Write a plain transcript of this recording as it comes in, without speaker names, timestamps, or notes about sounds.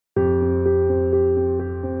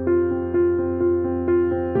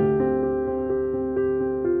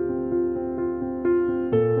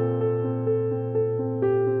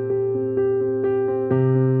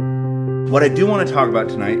What I do want to talk about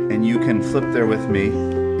tonight, and you can flip there with me,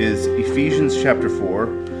 is Ephesians chapter 4,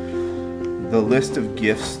 the list of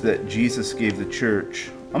gifts that Jesus gave the church.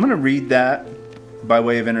 I'm going to read that by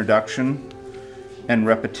way of introduction and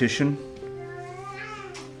repetition.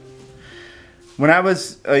 When I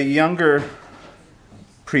was a younger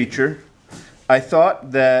preacher, I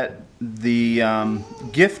thought that the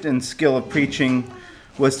gift and skill of preaching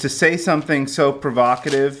was to say something so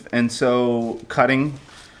provocative and so cutting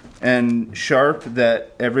and sharp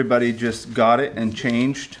that everybody just got it and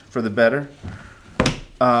changed for the better.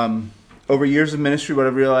 Over years of ministry, what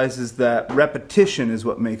I've realized is that repetition is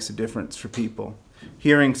what makes a difference for people.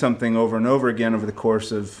 Hearing something over and over again over the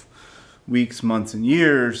course of weeks, months, and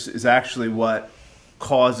years is actually what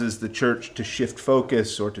causes the church to shift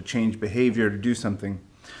focus or to change behavior, to do something.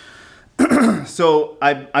 So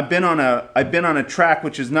I've been on a track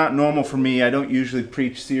which is not normal for me. I don't usually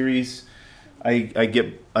preach series. I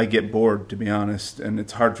get bored, to be honest, and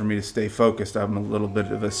it's hard for me to stay focused. I'm a little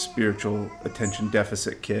bit of a spiritual attention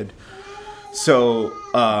deficit kid. So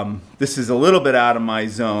this is a little bit out of my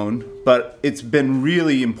zone, but it's been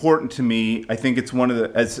really important to me. I think it's one of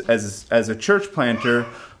the, as a church planter,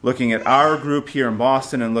 looking at our group here in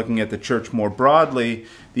Boston and looking at the church more broadly,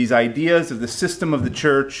 these ideas of the system of the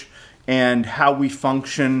church and how we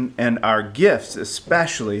function and our gifts,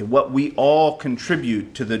 especially what we all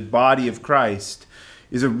contribute to the body of Christ,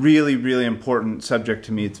 is a really, really important subject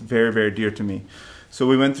to me. It's very, very dear to me. So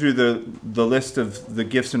we went through the list of the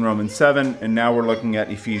gifts in Romans 7, and now we're looking at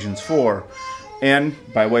Ephesians 4. And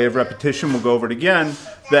by way of repetition, we'll go over it again,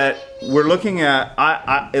 that we're looking at,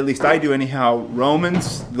 at least I do anyhow,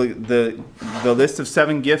 Romans, the list of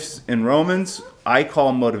 7 gifts in Romans, I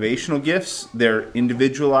call motivational gifts. They're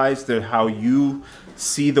individualized. They're how you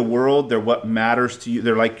see the world. They're what matters to you.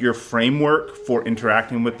 They're like your framework for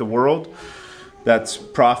interacting with the world. That's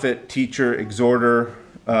prophet, teacher, exhorter,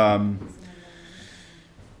 what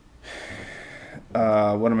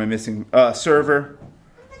am I missing? Server,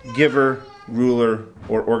 giver, ruler,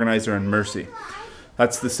 or organizer, and mercy.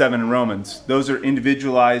 That's the 7 in Romans. Those are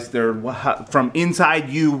individualized. They're from inside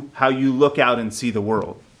you, how you look out and see the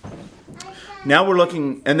world. Now we're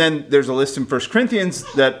looking, and then there's a list in 1 Corinthians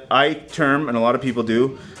that I term, and a lot of people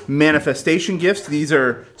do, manifestation gifts. These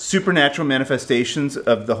are supernatural manifestations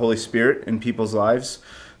of the Holy Spirit in people's lives.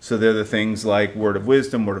 So they're the things like word of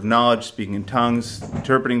wisdom, word of knowledge, speaking in tongues,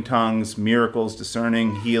 interpreting tongues, miracles,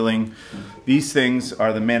 discerning, healing. These things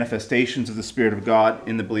are the manifestations of the Spirit of God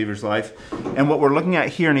in the believer's life. And what we're looking at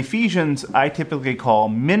here in Ephesians, I typically call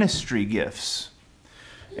ministry gifts.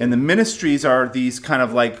 And the ministries are these kind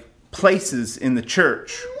of like places in the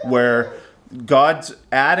church where God's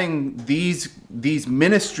adding these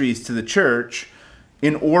ministries to the church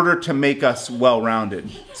in order to make us well-rounded.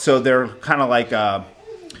 So they're kind of like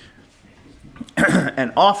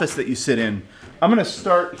an office that you sit in. I'm going to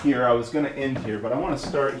start here. I was going to end here, but I want to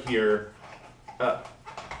start here.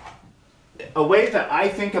 A way that I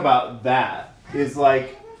think about that is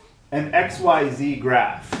like an XYZ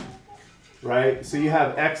graph, right? So you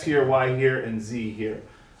have X here, Y here, and Z here.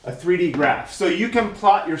 A 3D graph. So you can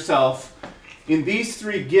plot yourself in these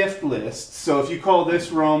 3 gift lists. So if you call this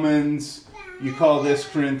Romans, you call this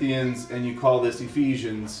Corinthians, and you call this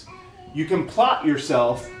Ephesians, you can plot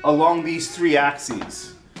yourself along these 3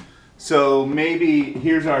 axes. So maybe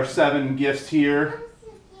here's our 7 gifts here,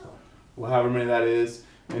 well, however many that is,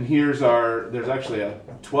 and there's actually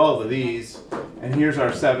 12 of these, and here's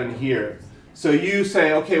our 7 here. So you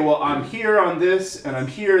say, okay, well, I'm here on this, and I'm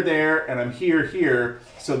here there, and I'm here,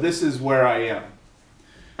 so this is where I am.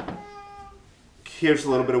 Here's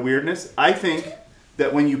a little bit of weirdness. I think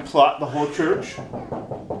that when you plot the whole church,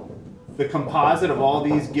 the composite of all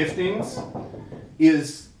these giftings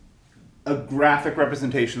is a graphic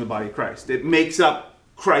representation of the body of Christ. It makes up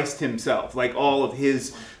Christ himself, like all of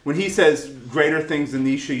his, when he says greater things than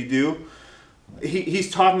these shall you do,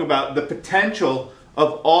 he's talking about the potential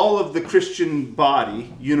of all of the Christian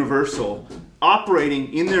body, universal,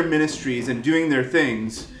 operating in their ministries and doing their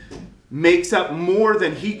things, makes up more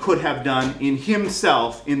than he could have done in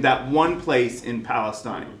himself in that one place in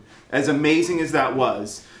Palestine. As amazing as that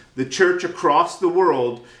was, the church across the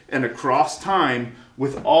world and across time,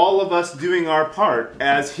 with all of us doing our part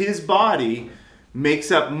as his body,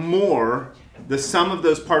 makes up more, the sum of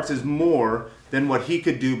those parts is more than what he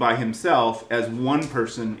could do by himself as one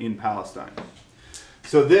person in Palestine.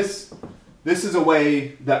 So this is a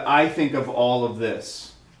way that I think of all of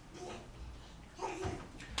this.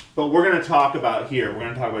 But we're going to talk about here, we're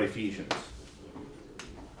going to talk about Ephesians.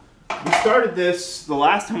 We started this the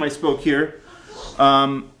last time I spoke here.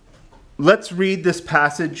 let's read this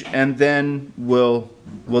passage and then we'll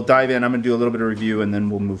dive in. I'm going to do a little bit of review and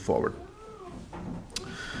then we'll move forward.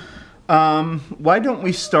 Why don't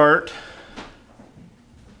we start?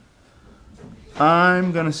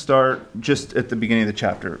 I'm going to start just at the beginning of the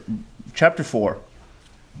chapter. Chapter 4.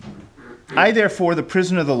 I, therefore, the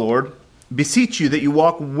prisoner of the Lord, beseech you that you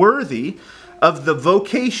walk worthy of the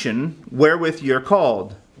vocation wherewith you're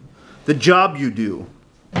called, the job you do,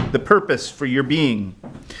 the purpose for your being,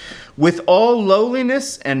 with all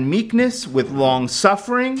lowliness and meekness, with long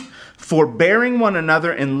suffering, forbearing one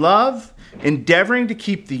another in love, endeavoring to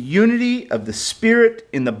keep the unity of the Spirit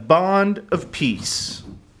in the bond of peace.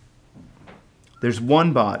 There's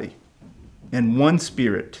one body and one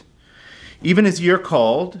Spirit, even as you're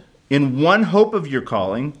called, in one hope of your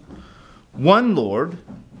calling, one Lord,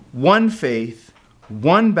 one faith,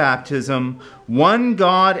 one baptism, one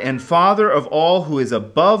God and Father of all, who is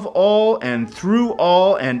above all and through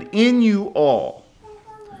all and in you all.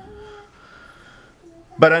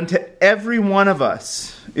 But unto every one of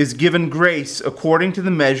us is given grace according to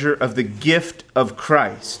the measure of the gift of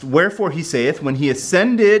Christ. Wherefore he saith, when he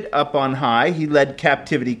ascended up on high, he led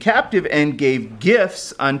captivity captive and gave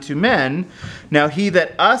gifts unto men. Now he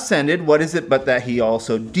that ascended, what is it but that he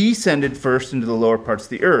also descended first into the lower parts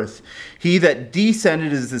of the earth? He that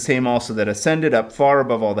descended is the same also that ascended up far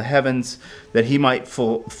above all the heavens, that he might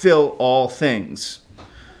fulfill all things.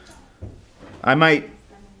 I might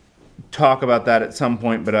talk about that at some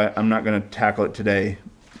point, but I'm not going to tackle it today.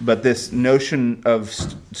 But this notion of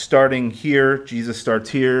starting here, Jesus starts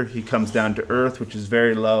here, he comes down to earth, which is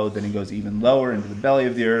very low, then he goes even lower into the belly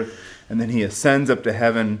of the earth, and then he ascends up to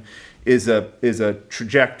heaven, is a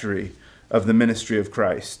trajectory of the ministry of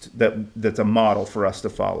Christ that's a model for us to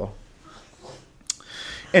follow.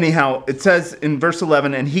 Anyhow, it says in verse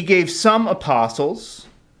 11, and he gave some apostles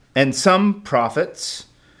and some prophets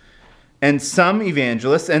and some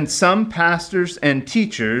evangelists, and some pastors and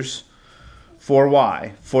teachers, for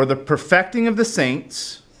why? For the perfecting of the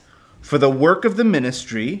saints, for the work of the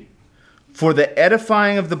ministry, for the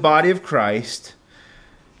edifying of the body of Christ,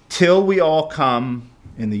 till we all come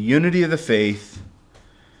in the unity of the faith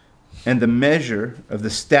and the measure of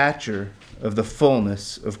the stature of the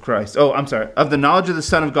fullness of Christ. Of the knowledge of the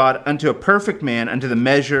Son of God, unto a perfect man, unto the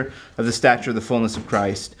measure of the stature of the fullness of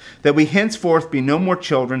Christ, that we henceforth be no more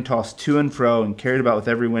children, tossed to and fro, and carried about with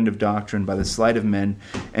every wind of doctrine by the sleight of men,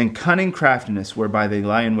 and cunning craftiness, whereby they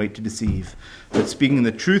lie in wait to deceive, but speaking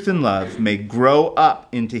the truth in love, may grow up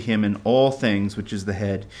into him in all things, which is the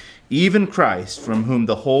head, even Christ, from whom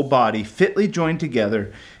the whole body, fitly joined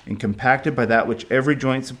together, and compacted by that which every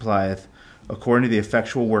joint supplieth, according to the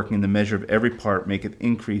effectual working in the measure of every part, maketh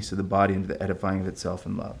increase of the body into the edifying of itself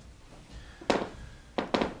in love.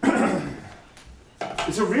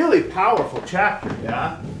 It's a really powerful chapter,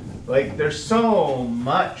 yeah? Like, there's so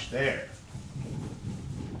much there.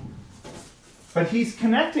 But he's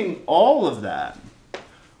connecting all of that.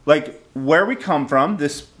 Like, where we come from,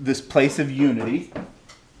 this place of unity,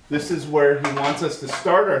 this is where he wants us to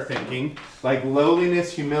start our thinking, like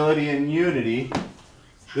lowliness, humility, and unity.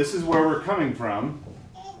 This is where we're coming from.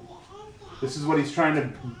 This is what he's trying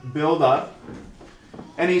to build up.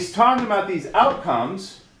 And he's talking about these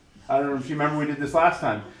outcomes. I don't know if you remember, we did this last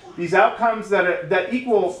time. These outcomes that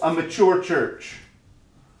equal a mature church.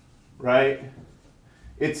 Right?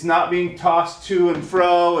 It's not being tossed to and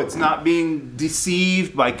fro. It's not being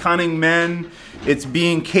deceived by cunning men. It's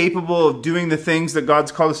being capable of doing the things that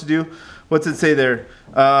God's called us to do. What's it say there?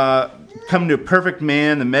 Come to a perfect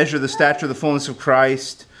man, the measure of the stature of the fullness of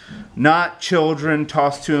Christ, not children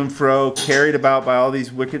tossed to and fro, carried about by all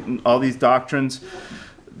these doctrines.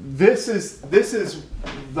 This is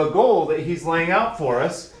the goal that he's laying out for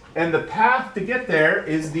us, and the path to get there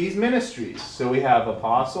is these ministries. So we have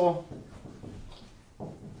apostle,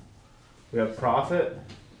 we have prophet,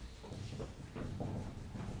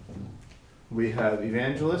 we have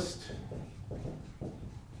evangelist,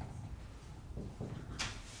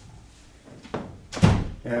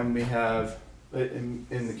 and we have, in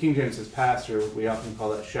the King James it says pastor, we often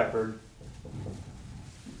call that shepherd.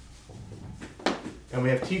 And we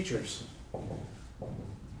have teachers.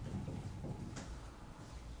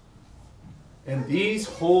 And these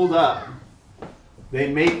hold up. They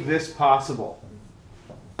make this possible.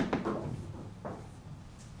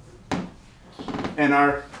 And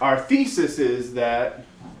our thesis is that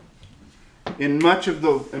in much of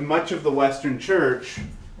the Western church,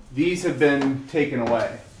 these have been taken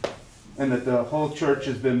away. And that the whole church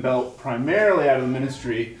has been built primarily out of the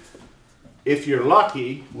ministry, if you're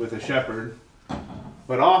lucky, with a shepherd,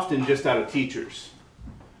 but often just out of teachers.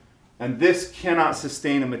 And this cannot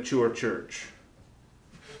sustain a mature church.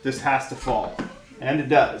 this has to fall. And it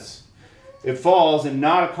does. It falls in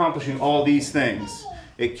not accomplishing all these things.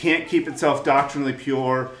 It can't keep itself doctrinally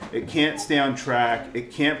pure. It can't stay on track.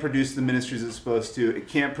 It can't produce the ministries it's supposed to. It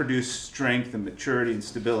can't produce strength and maturity and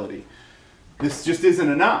stability. This just isn't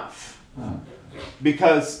enough.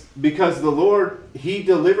 Because the Lord, He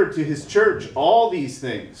delivered to His church all these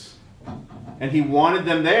things. And He wanted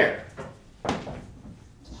them there.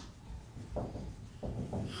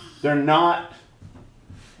 They're not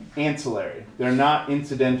ancillary. They're not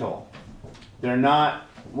incidental. They're not,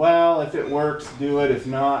 well, if it works, do it. If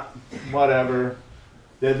not, whatever.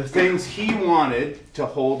 They're the things He wanted to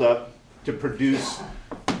hold up to produce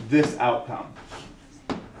this outcome.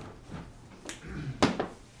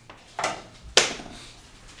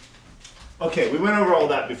 Okay, we went over all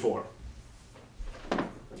that before.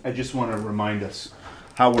 I just want to remind us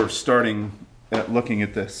how we're starting at looking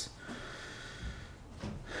at this.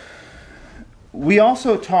 We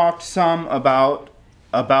also talked some about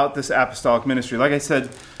this apostolic ministry. Like I said,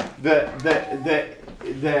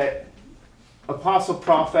 the apostle,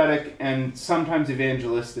 prophetic, and sometimes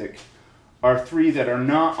evangelistic are three that are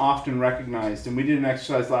not often recognized. And we did an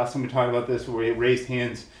exercise last time we talked about this where we raised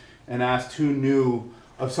hands and asked who knew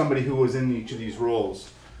of somebody who was in each of these roles.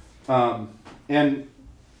 And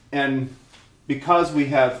because we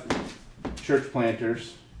have church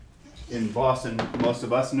planters in Boston, most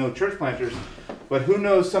of us know church planters, but who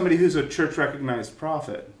knows somebody who's a church-recognized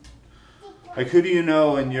prophet? Like, who do you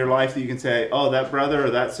know in your life that you can say, oh, that brother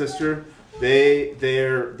or that sister,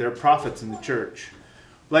 they're prophets in the church?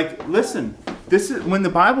 Like, listen, this is when the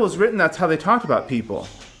Bible was written, that's how they talked about people.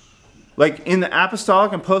 Like, in the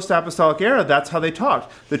apostolic and post-apostolic era, that's how they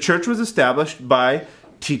talked. The church was established by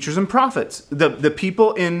teachers and prophets. The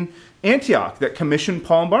people in Antioch that commissioned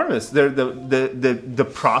Paul and Barnabas, they're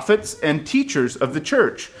the prophets and teachers of the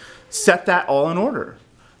church. Set that all in order.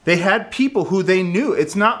 They had people who they knew.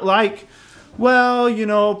 It's not like, well, you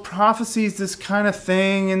know, prophecy is this kind of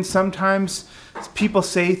thing, and sometimes people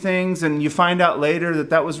say things and you find out later that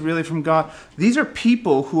that was really from God. These are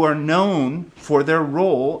people who are known for their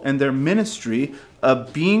role and their ministry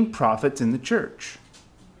of being prophets in the church.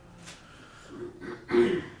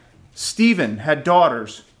 Stephen had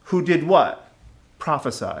daughters who did what?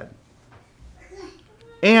 Prophesied.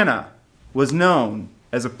 Anna was known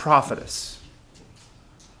as a prophetess.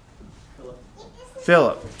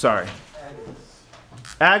 Philip, sorry.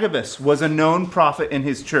 Agabus was a known prophet in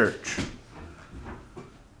his church.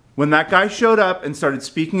 When that guy showed up and started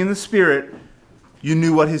speaking in the Spirit, you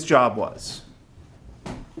knew what his job was.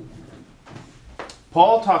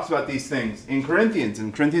 Paul talks about these things in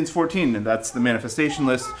Corinthians 14, and that's the manifestation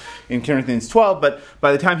list in Corinthians 12, but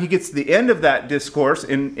by the time he gets to the end of that discourse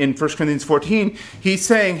in 1 Corinthians 14, he's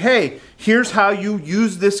saying, hey, here's how you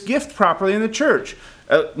use this gift properly in the church.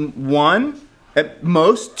 1, at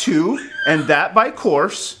most 2, and that by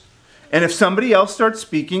course, and if somebody else starts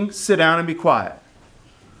speaking, sit down and be quiet.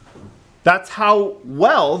 That's how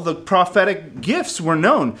well the prophetic gifts were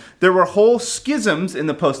known. There were whole schisms in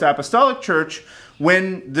the post-apostolic church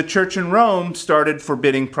when the church in Rome started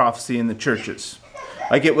forbidding prophecy in the churches.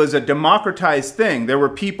 Like, it was a democratized thing. There were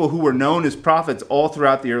people who were known as prophets all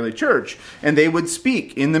throughout the early church, and they would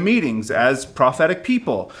speak in the meetings as prophetic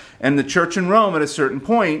people. And the church in Rome at a certain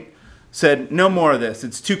point said, no more of this.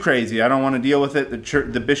 It's too crazy. I don't want to deal with it.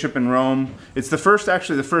 The bishop in Rome, it's the first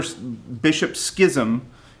bishop schism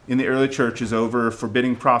in the early church is over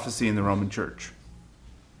forbidding prophecy in the Roman church.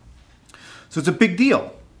 So it's a big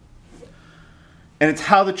deal. And it's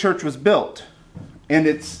how the church was built. And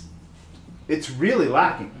it's really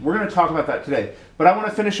lacking. We're going to talk about that today. But I want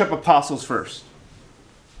to finish up apostles first.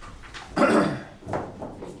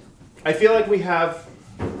 I feel like we have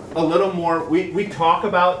a little more. We talk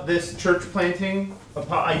about this church planting.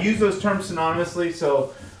 I use those terms synonymously,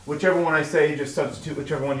 so whichever one I say, just substitute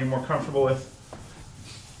whichever one you're more comfortable with.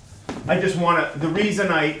 I just want to. The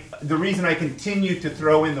reason I continue to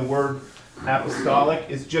throw in the word apostolic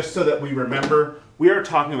is just so that we remember we are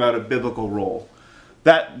talking about a biblical role.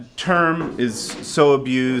 That term is so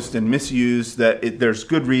abused and misused that there's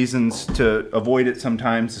good reasons to avoid it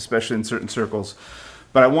sometimes, especially in certain circles.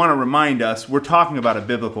 But I want to remind us, we're talking about a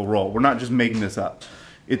biblical role. We're not just making this up.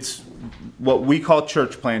 It's what we call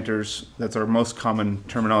church planters. That's our most common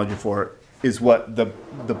terminology for it, is what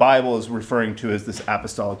the Bible is referring to as this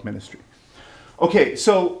apostolic ministry. Okay,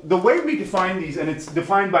 so the way we define these, and it's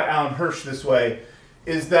defined by Alan Hirsch this way,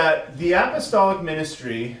 is that the apostolic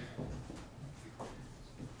ministry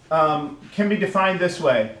can be defined this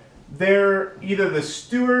way. They're either the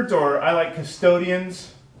stewards, or I like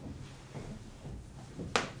custodians,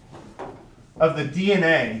 of the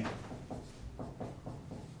DNA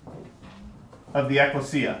of the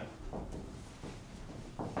ecclesia.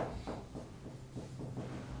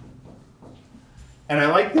 And I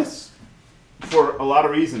like this for a lot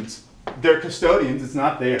of reasons. They're custodians. It's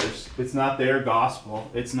not theirs. It's not their gospel.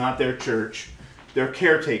 It's not their church. They're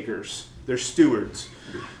caretakers. They're stewards.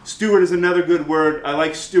 Steward is another good word. I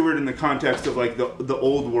like steward in the context of like the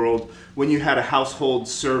old world, when you had a household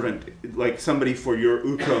servant, like somebody for your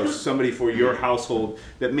ukos, somebody for your household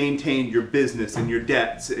that maintained your business and your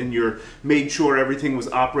debts and made sure everything was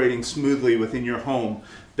operating smoothly within your home.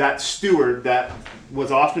 That steward that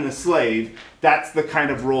was often a slave, that's the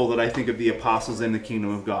kind of role that I think of the apostles in the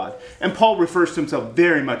kingdom of God. And Paul refers to himself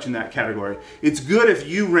very much in that category. It's good if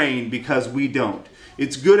you reign because we don't.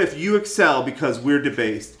 It's good if you excel because we're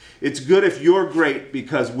debased. It's good if you're great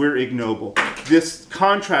because we're ignoble. This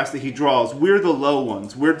contrast that he draws, we're the low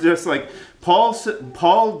ones. We're just like,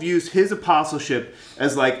 Paul views his apostleship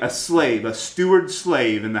as like a slave, a steward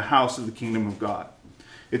slave in the house of the kingdom of God.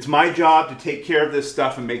 It's my job to take care of this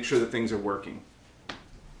stuff and make sure that things are working.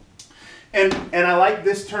 And I like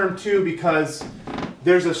this term too because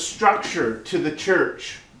there's a structure to the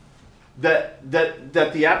church that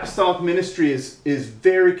the apostolic ministry is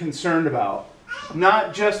very concerned about.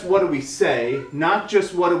 Not just what do we say, not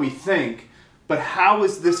just what do we think, but how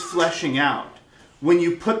is this fleshing out? When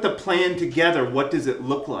you put the plan together, what does it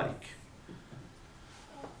look like?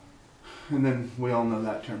 And then we all know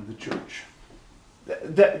that term, the church.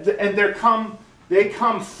 And they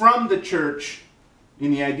come from the church,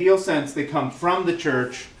 in the ideal sense, they come from the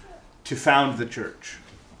church to found the church.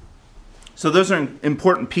 So those are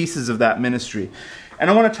important pieces of that ministry. And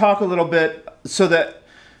I want to talk a little bit so that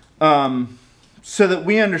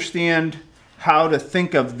we understand how to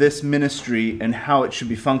think of this ministry and how it should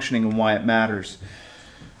be functioning and why it matters.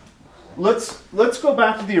 Let's go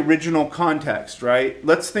back to the original context, right?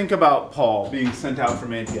 Let's think about Paul being sent out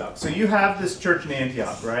from Antioch. So you have this church in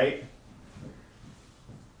Antioch, right?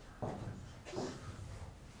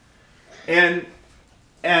 And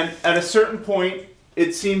at a certain point,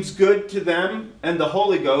 it seems good to them and the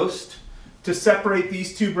Holy Ghost to separate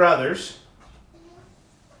these two brothers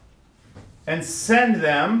and send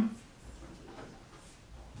them,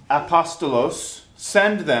 apostolos,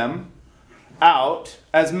 send them out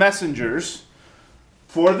as messengers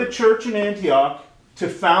for the church in Antioch to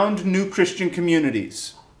found new Christian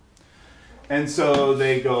communities. And so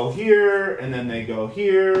they go here, and then they go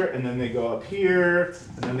here, and then they go up here,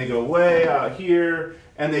 and then they go way out here,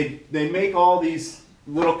 and they make all these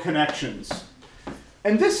little connections.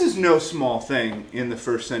 And this is no small thing in the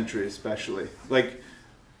first century especially. Like,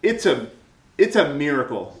 it's a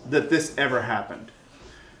miracle that this ever happened.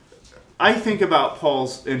 I think about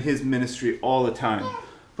Paul's and his ministry all the time.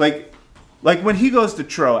 Like when he goes to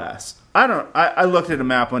Troas, I looked at a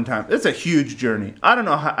map one time. It's a huge journey. I don't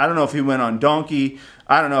know if he went on donkey.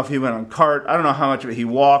 I don't know if he went on cart. I don't know how much of it he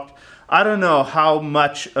walked. I don't know how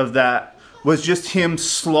much of that was just him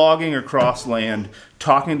slogging across land,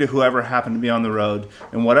 talking to whoever happened to be on the road,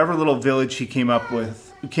 in whatever little village he came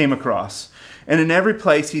across. And in every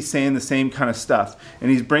place, he's saying the same kind of stuff. And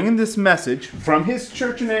he's bringing this message from his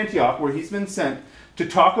church in Antioch, where he's been sent to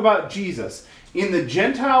talk about Jesus in the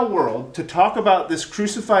Gentile world, to talk about this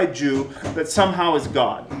crucified Jew that somehow is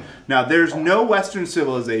God. Now, there's no Western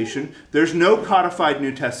civilization. There's no codified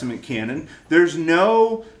New Testament canon. There's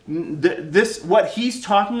no... what he's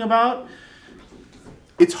talking about,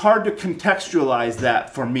 it's hard to contextualize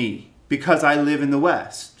that for me, because I live in the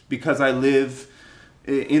West, because I live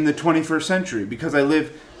in the 21st century, because I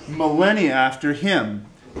live millennia after him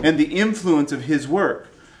and the influence of his work.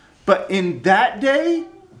 But in that day,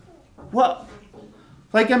 well,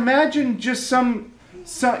 like imagine just some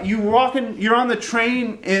you're on the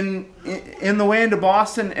train in the way into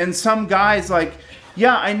Boston, and some guy's like,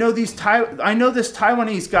 yeah, I know this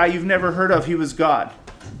Taiwanese guy you've never heard of. He was God.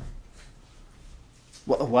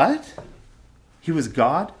 What? He was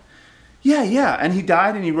God? Yeah, and he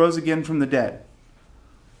died and he rose again from the dead.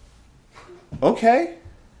 Okay,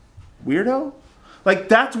 weirdo. Like,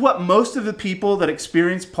 that's what most of the people that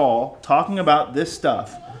experience Paul talking about this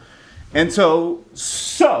stuff. And so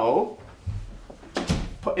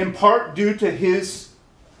in part due to his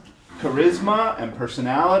charisma and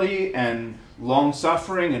personality and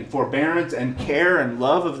long-suffering and forbearance and care and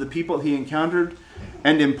love of the people he encountered,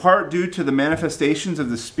 and in part due to the manifestations of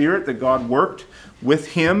the Spirit that God worked with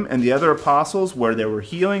him and the other apostles, where there were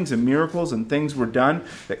healings and miracles and things were done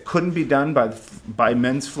that couldn't be done by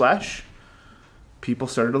men's flesh, people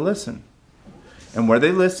started to listen. And where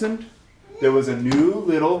they listened, there was a new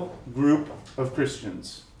little group of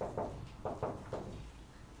Christians.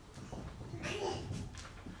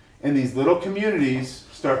 And these little communities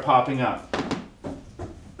start popping up.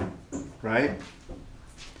 right?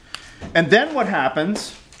 And then what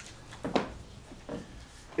happens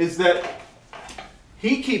is that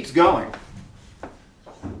he keeps going.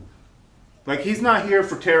 Like, he's not here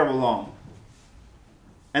for terrible long.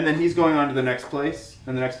 And then he's going on to the next place,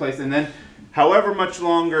 and the next place, and then however much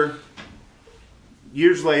longer,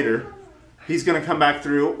 years later, he's going to come back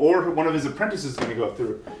through, or one of his apprentices is going to go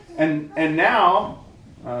through. And now,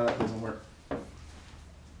 that doesn't work.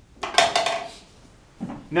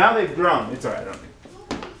 Now they've grown. It's all right, I don't need.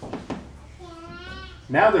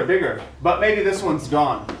 Now they're bigger, but maybe this one's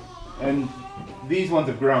gone, and these ones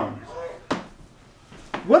have grown.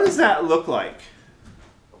 What does that look like?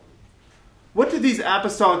 What do these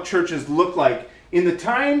apostolic churches look like in the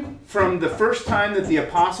time from the first time that the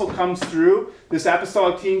apostle comes through, this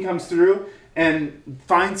apostolic team comes through and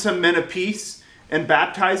finds some men of peace and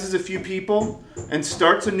baptizes a few people and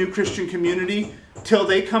starts a new Christian community till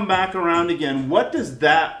they come back around again? What does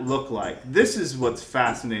that look like? This is what's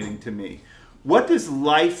fascinating to me. What does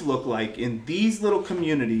life look like in these little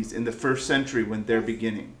communities in the first century when they're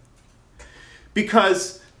beginning?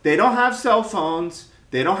 Because they don't have cell phones,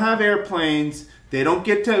 they don't have airplanes, they don't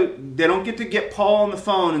get to get Paul on the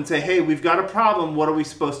phone and say, hey, we've got a problem, what are we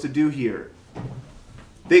supposed to do here?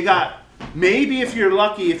 They got, maybe if you're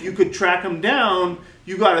lucky, if you could track them down,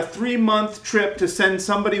 you got a 3-month trip to send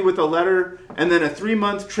somebody with a letter, and then a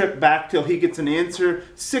 3-month trip back till he gets an answer,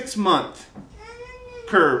 6-month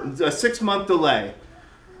curve, a 6-month delay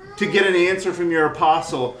to get an answer from your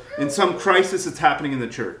apostle in some crisis that's happening in the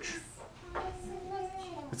church.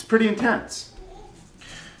 It's pretty intense.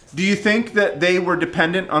 Do you think that they were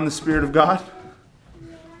dependent on the Spirit of God?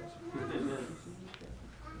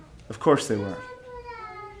 Of course they were.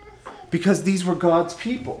 Because these were God's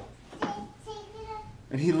people.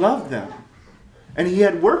 And He loved them. And He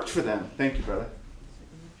had worked for them. Thank you, brother.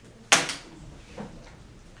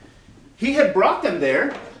 He had brought them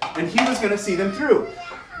there, and He was going to see them through.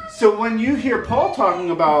 So when you hear Paul talking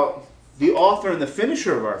about the author and the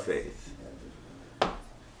finisher of our faith,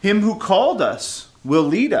 Him who called us will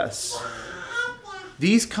lead us.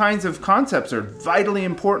 These kinds of concepts are vitally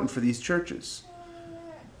important for these churches.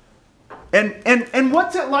 And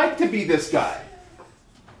what's it like to be this guy?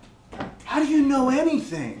 How do you know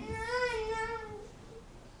anything?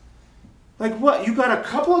 Like what? You got a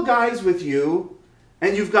couple of guys with you,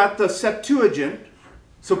 and you've got the Septuagint.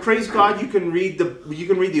 So praise God, you can read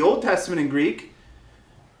the Old Testament in Greek,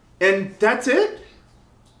 and that's it.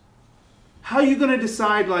 How are you going to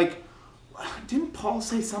decide, like, didn't Paul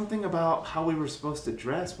say something about how we were supposed to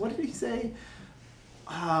dress? What did he say?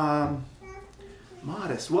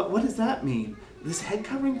 Modest. What does that mean? This head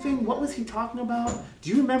covering thing? What was he talking about? Do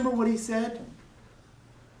you remember what he said?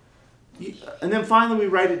 And then finally we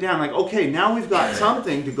write it down. Like, okay, now we've got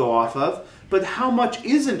something to go off of, but how much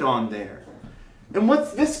isn't on there? And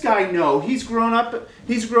what's this guy know? He's grown up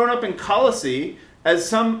in Colossae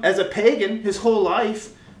as a pagan his whole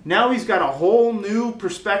life. Now he's got a whole new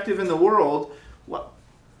perspective in the world. Well,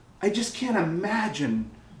 I just can't imagine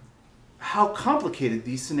how complicated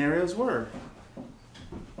these scenarios were.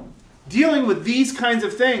 Dealing with these kinds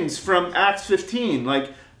of things from Acts 15, like,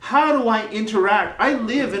 how do I interact? I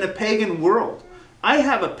live in a pagan world. I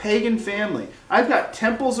have a pagan family. I've got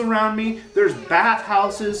temples around me. There's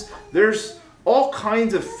bathhouses. There's all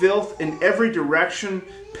kinds of filth in every direction.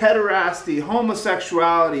 Pederasty,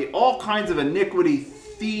 homosexuality, all kinds of iniquity,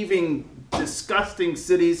 thieving, disgusting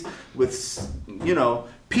cities with,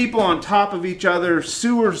 people on top of each other,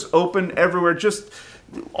 sewers open everywhere, just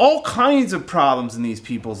all kinds of problems in these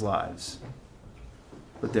people's lives.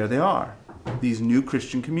 But there they are, these new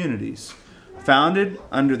Christian communities, founded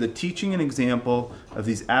under the teaching and example of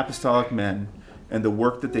these apostolic men and the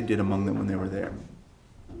work that they did among them when they were there.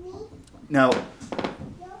 Now,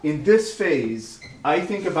 in this phase, I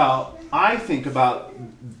think about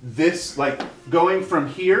this, like going from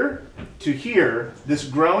here to here, this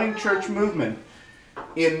growing church movement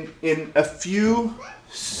in a few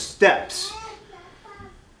steps.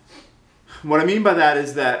 What I mean by that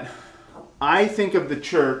is that I think of the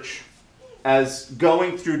church as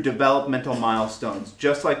going through developmental milestones,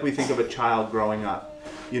 just like we think of a child growing up.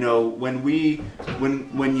 When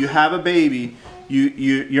you have a baby,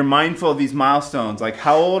 you're mindful of these milestones. Like,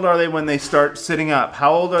 how old are they when they start sitting up?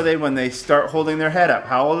 How old are they when they start holding their head up?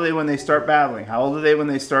 How old are they when they start babbling? How old are they when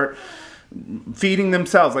they start feeding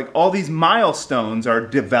themselves? Like, all these milestones are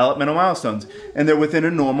developmental milestones, and they're within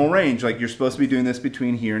a normal range. Like, you're supposed to be doing this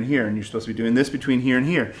between here and here, and you're supposed to be doing this between here and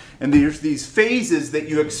here. And there's these phases that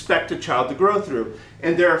you expect a child to grow through.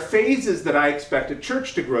 And there are phases that I expect a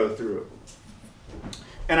church to grow through.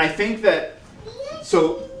 And I think that,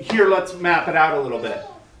 so here, let's map it out a little bit.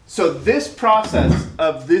 So this process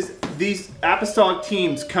of these apostolic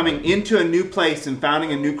teams coming into a new place and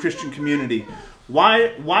founding a new Christian community,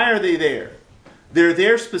 why are they there? They're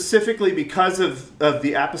there specifically because of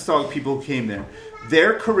the apostolic people who came there.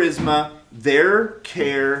 Their charisma, their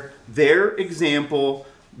care, their example,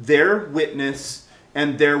 their witness,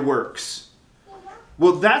 and their works.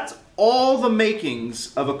 Well, that's all the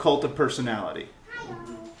makings of a cult of personality.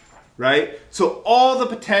 Right? So all the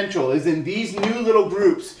potential is in these new little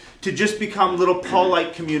groups to just become little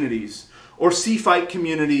Paulite communities, or Cephite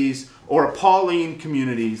communities, or Pauline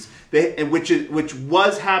communities, which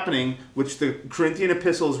was happening, which the Corinthian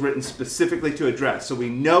epistle is written specifically to address. So we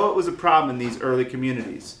know it was a problem in these early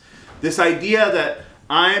communities. This idea that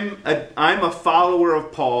I'm a follower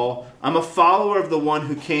of Paul, I'm a follower of the one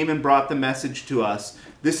who came and brought the message to us.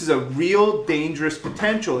 This is a real dangerous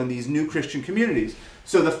potential in these new Christian communities.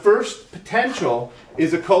 So the first potential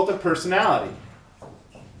is a cult of personality.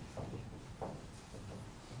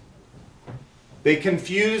 They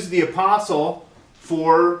confuse the apostle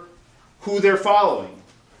for who they're following.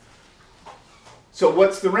 So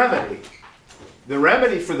what's the remedy? The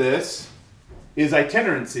remedy for this is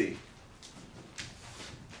itinerancy.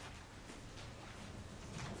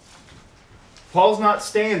 Paul's not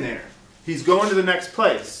staying there. He's going to the next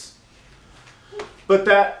place. But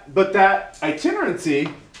that itinerancy,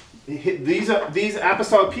 these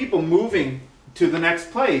apostolic people moving to the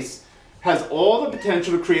next place, has all the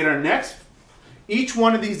potential to create our next. Each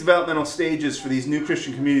one of these developmental stages for these new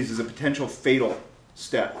Christian communities is a potential fatal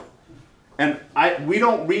step. And we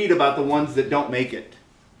don't read about the ones that don't make it.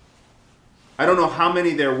 I don't know how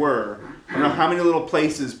many there were. I don't know how many little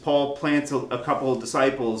places Paul plants a couple of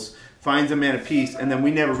disciples, finds a man of peace, and then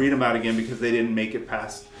we never read about again because they didn't make it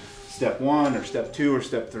past step 1 or step 2 or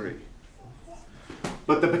step 3.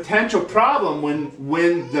 But the potential problem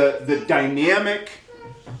when the dynamic,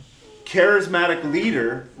 charismatic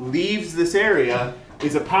leader leaves this area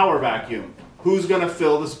is a power vacuum. Who's going to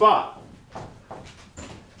fill the spot?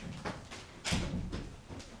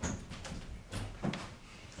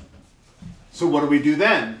 So what do we do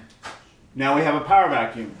then? Now we have a power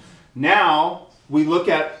vacuum. Now we look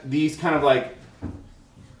at these kind of like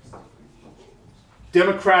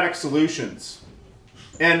democratic solutions.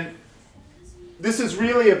 And this is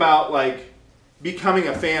really about like becoming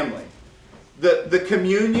a family. The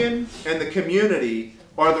communion and the community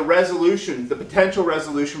are the resolution, the potential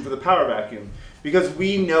resolution for the power vacuum. Because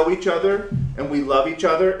we know each other, and we love each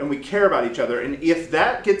other, and we care about each other. And if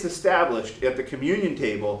that gets established at the communion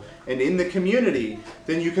table and in the community,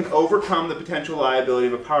 then you can overcome the potential liability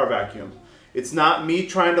of a power vacuum. It's not me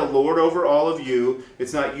trying to lord over all of you.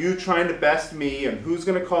 It's not you trying to best me and who's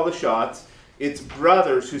going to call the shots. It's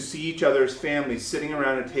brothers who see each other as families sitting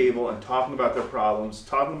around a table and talking about their problems,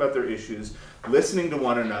 talking about their issues, listening to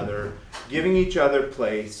one another, giving each other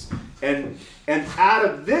place. And out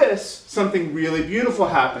of this, something really beautiful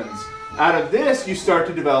happens. Out of this, you start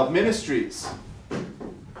to develop ministries.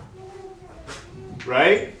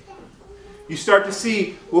 Right? You start to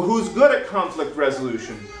see, well, who's good at conflict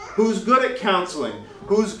resolution? Who's good at counseling?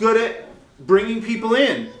 Who's good at bringing people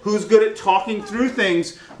in? Who's good at talking through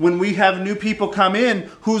things when we have new people come in?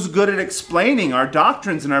 Who's good at explaining our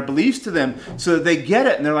doctrines and our beliefs to them so that they get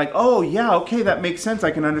it and they're like, oh yeah, okay, that makes sense,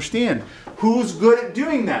 I can understand. Who's good at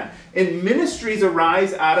doing that? And ministries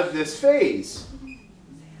arise out of this phase.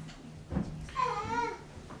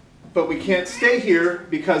 But we can't stay here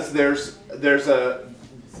because there's a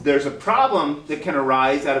problem that can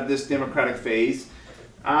arise out of this democratic phase.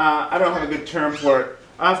 I don't have a good term for it.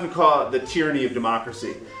 I often call it the tyranny of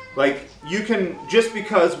democracy. Like, you can, just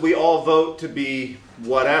because we all vote to be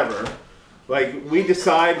whatever, like, we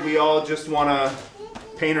decide we all just want to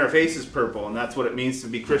paint our faces purple, and that's what it means to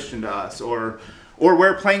be Christian to us, or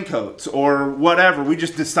wear plain coats, or whatever. We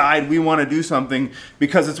just decide we want to do something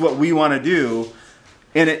because it's what we want to do,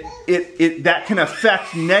 and that can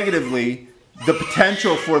affect negatively the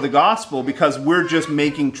potential for the gospel because we're just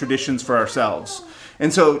making traditions for ourselves.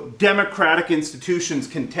 And so democratic institutions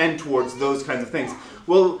can tend towards those kinds of things.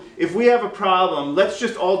 Well, if we have a problem, let's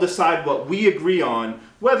just all decide what we agree on.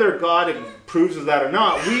 Whether God approves of that or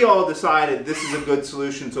not, we all decided this is a good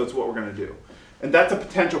solution, so it's what we're going to do. And that's a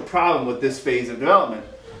potential problem with this phase of development.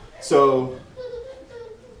 So,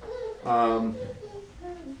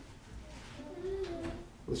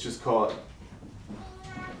 let's just call it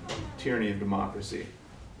tyranny of democracy.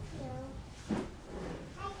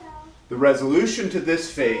 The resolution to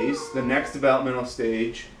this phase, the next developmental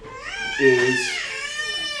stage, is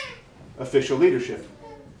official leadership.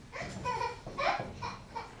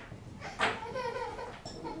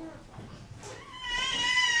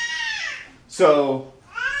 So,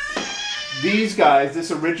 these guys,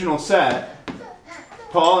 this original set,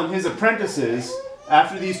 Paul and his apprentices,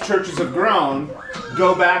 after these churches have grown,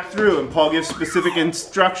 go back through, and Paul gives specific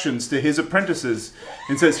instructions to his apprentices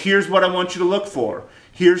and says, here's what I want you to look for.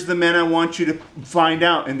 Here's the men I want you to find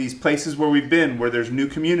out in these places where we've been, where there's new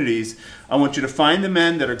communities. I want you to find the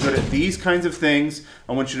men that are good at these kinds of things.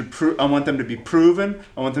 I want them to be proven.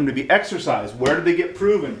 I want them to be exercised. Where do they get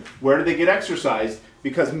proven? Where do they get exercised?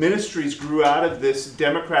 Because ministries grew out of this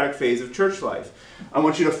democratic phase of church life. I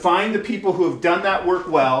want you to find the people who have done that work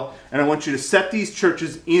well, and I want you to set these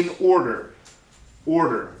churches in order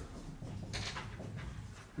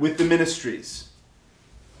with the ministries.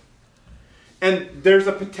 And there's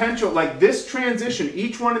a potential, like this transition,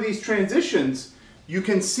 each one of these transitions, you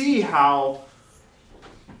can see how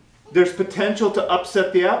there's potential to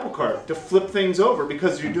upset the apple cart, to flip things over,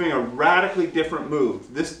 because you're doing a radically different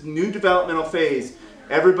move. This new developmental phase,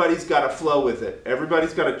 everybody's got to flow with it.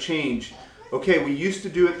 Everybody's got to change. Okay, we used to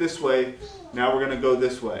do it this way, now we're going to go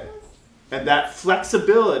this way. And that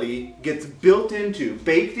flexibility gets baked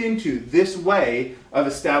into this way of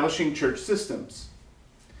establishing church systems.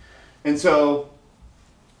 And so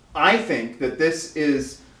I think that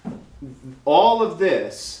all of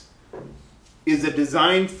this is a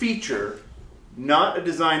design feature, not a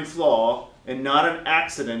design flaw, and not an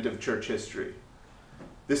accident of church history.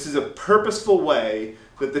 This is a purposeful way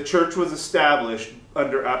that the church was established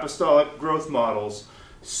under apostolic growth models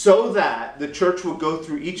so that the church would go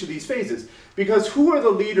through each of these phases. Because who are the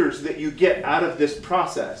leaders that you get out of this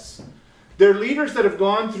process? They're leaders that have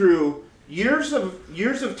gone through years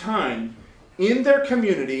of time in their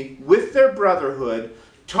community with their brotherhood,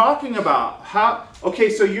 talking about how, okay,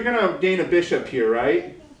 so you're going to ordain a bishop here,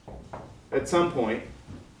 right? At some point.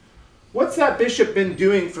 What's that bishop been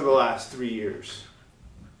doing for the last 3 years?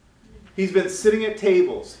 He's been sitting at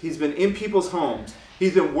tables. He's been in people's homes.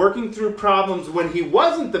 He's been working through problems when he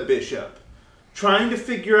wasn't the bishop, trying to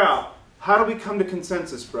figure out, how do we come to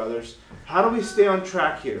consensus, brothers? How do we stay on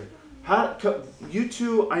track here? You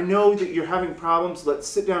two, I know that you're having problems. Let's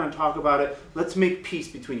sit down and talk about it. Let's make peace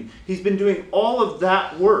between you. He's been doing all of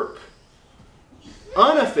that work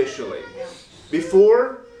unofficially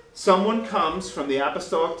before someone comes from the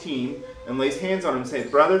apostolic team and lays hands on him and says,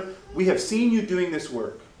 brother, we have seen you doing this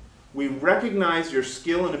work. We recognize your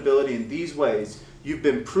skill and ability in these ways. You've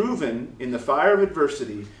been proven in the fire of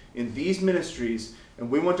adversity in these ministries, and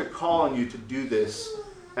we want to call on you to do this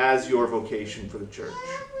as your vocation for the church.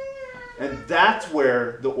 And that's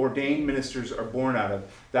where the ordained ministers are born out of.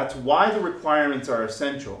 That's why the requirements are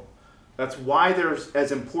essential. That's why they're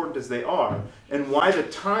as important as they are. And why the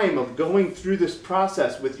time of going through this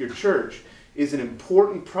process with your church is an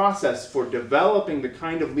important process for developing the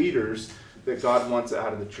kind of leaders that God wants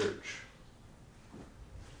out of the church.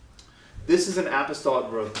 This is an apostolic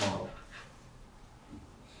growth model.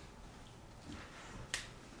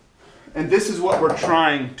 And this is what we're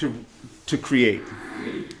trying to create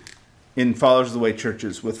in Followers of the Way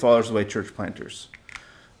churches, with Followers of the Way church planters.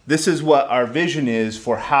 This is what our vision is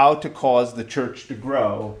for how to cause the church to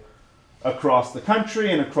grow across the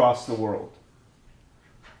country and across the world,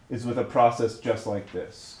 is with a process just like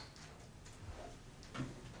this.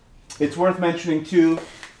 It's worth mentioning too,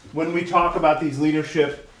 when we talk about these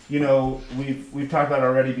leadership, we've talked about it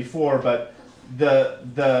already before, but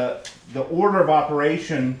the order of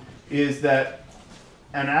operation is that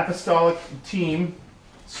an apostolic team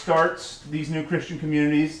starts these new Christian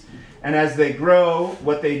communities, and as they grow,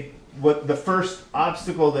 what the first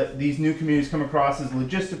obstacle that these new communities come across is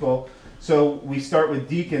logistical. So we start with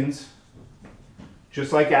deacons,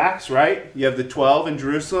 just like Acts, right? You have the 12 in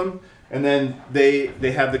Jerusalem, and then they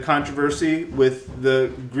have the controversy with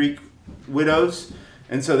the Greek widows,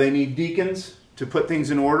 and so they need deacons to put things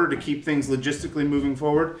in order, to keep things logistically moving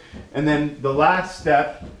forward. And then the last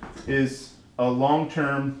step is a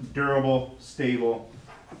long-term, durable, stable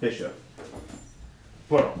bishop.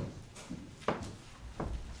 Plural.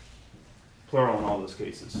 Plural in all those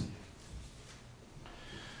cases.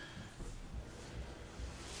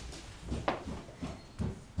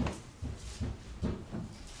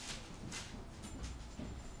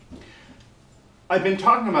 I've been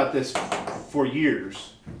talking about this for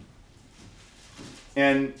years.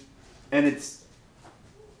 And it's,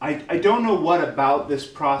 I don't know what about this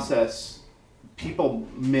process people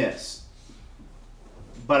miss.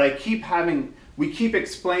 But we keep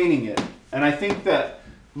explaining it. And I think that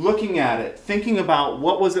looking at it, thinking about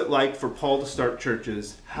what was it like for Paul to start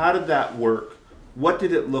churches, how did that work, what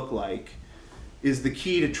did it look like, is the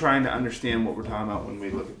key to trying to understand what we're talking about when we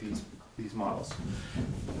look at these models.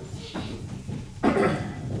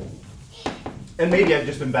 And maybe I've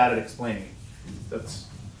just been bad at explaining.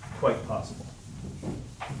 quite possible.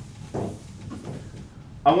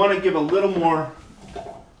 I want to give a little more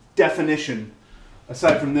definition,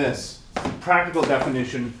 aside from this, practical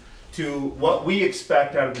definition, to what we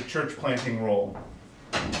expect out of the church planting role.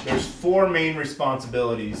 There's 4 main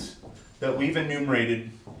responsibilities that we've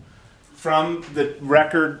enumerated from the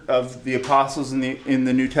record of the apostles in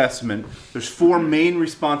the New Testament. There's 4 main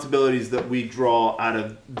responsibilities that we draw out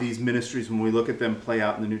of these ministries when we look at them play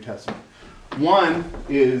out in the New Testament. One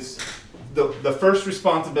is the first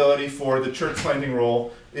responsibility for the church planting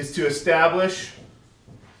role is to establish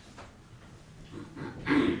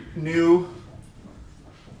new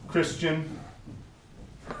Christian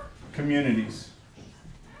communities.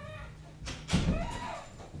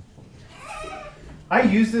 I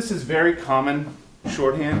use this as very common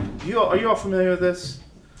shorthand. Are you all familiar with this?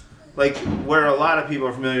 Like, where a lot of people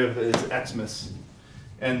are familiar with it is Xmas.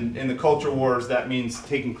 And in the culture wars, that means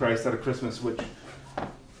taking Christ out of Christmas, which,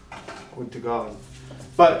 would to God.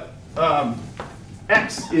 But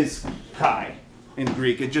X is Chi in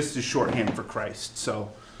Greek. It just is shorthand for Christ.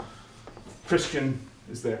 So Christian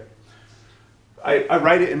is there. I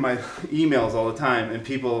write it in my emails all the time, and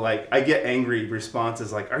people I get angry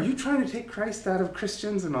responses like, "Are you trying to take Christ out of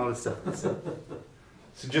Christians?" and all this stuff.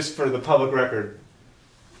 So just for the public record,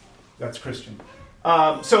 that's Christian.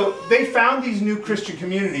 So they found these new Christian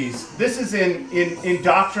communities. This is in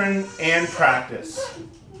doctrine and practice.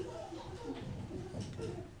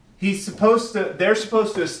 They're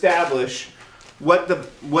supposed to establish what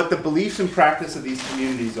the beliefs and practice of these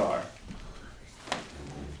communities are.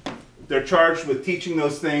 They're charged with teaching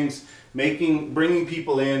those things, bringing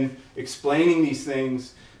people in, explaining these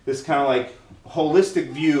things. This kind of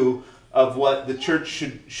holistic view of what the church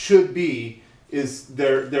should be is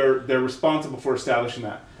they're responsible for establishing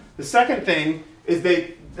that. The second thing is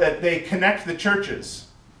that they connect the churches.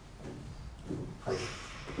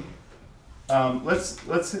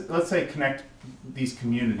 Let's say connect these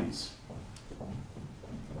communities.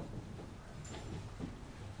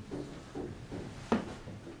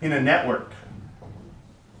 In a network,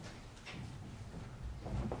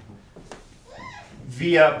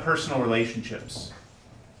 via personal relationships.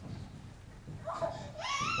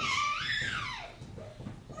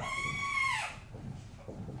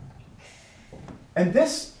 And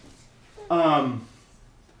this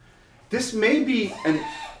may be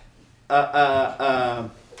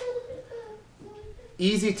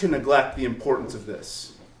easy to neglect the importance of this.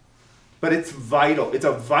 But it's vital. It's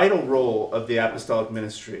a vital role of the apostolic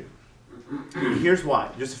ministry. Here's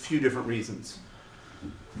why. Just a few different reasons.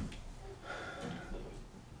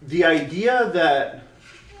 The idea that...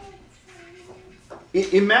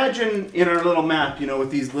 Imagine in our little map,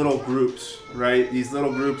 with these little groups, right? These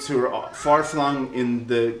little groups who are far-flung in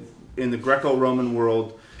the Greco-Roman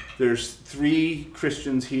world. There's 3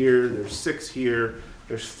 Christians here. There's 6 here.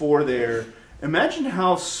 There's 4 there. Imagine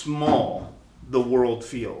how small the world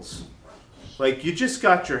feels. You just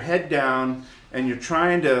got your head down and you're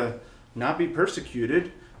trying to not be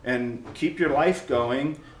persecuted and keep your life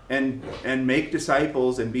going and make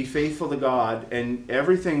disciples and be faithful to God, and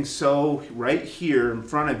everything's so right here in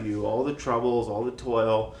front of you, all the troubles, all the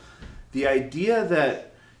toil. The idea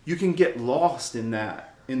that you can get lost in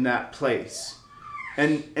that place.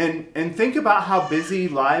 And think about how busy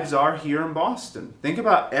lives are here in Boston. Think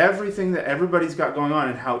about everything that everybody's got going on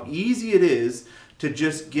and how easy it is to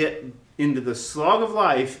just get into the slog of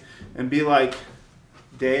life and be like,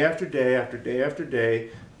 day after day after day after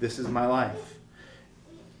day, this is my life.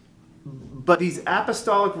 But these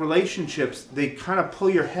apostolic relationships, they kind of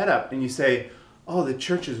pull your head up and you say, oh, the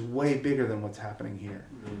church is way bigger than what's happening here.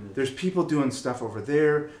 Mm-hmm. There's people doing stuff over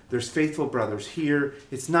there. There's faithful brothers here.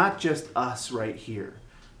 It's not just us right here.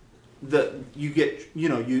 You get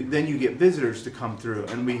visitors to come through,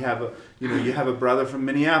 and we have you have a brother from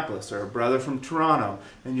Minneapolis or a brother from Toronto,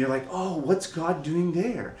 and you're like, oh, what's God doing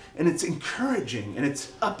there? And it's encouraging and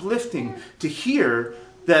it's uplifting to hear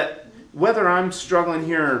that whether I'm struggling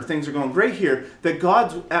here or things are going great here, that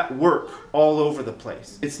God's at work all over the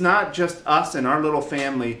place. It's not just us and our little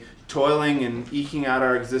family toiling and eking out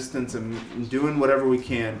our existence and doing whatever we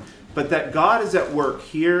can, but that God is at work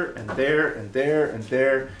here and there and there and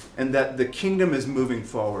there, and that the kingdom is moving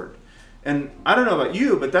forward. And I don't know about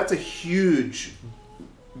you, but that's a huge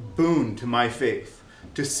boon to my faith,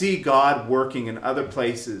 to see God working in other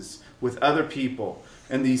places with other people,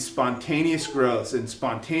 and these spontaneous growths and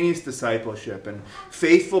spontaneous discipleship and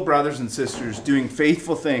faithful brothers and sisters doing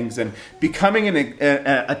faithful things and becoming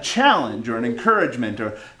a challenge or an encouragement,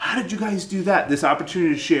 or how did you guys do that? This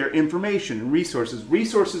opportunity to share information and resources.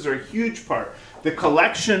 Resources are a huge part. The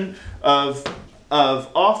collection of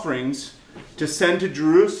offerings to send to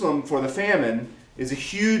Jerusalem for the famine is a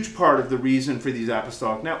huge part of the reason for these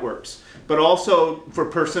apostolic networks, but also for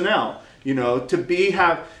personnel.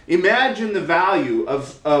 Imagine the value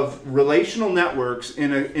of relational networks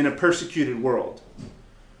in a persecuted world.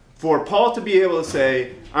 For Paul to be able to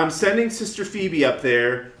say, I'm sending Sister Phoebe up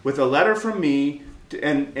there with a letter from me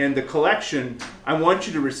and the collection. I want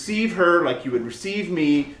you to receive her like you would receive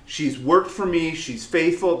me. She's worked for me. She's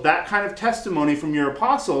faithful. That kind of testimony from your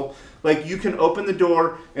apostle, like you can open the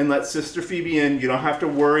door and let Sister Phoebe in. You don't have to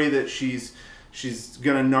worry that she's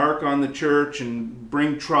going to narc on the church and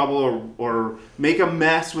bring trouble or make a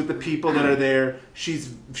mess with the people that are there. She's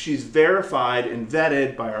verified and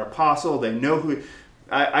vetted by our apostle. They know who.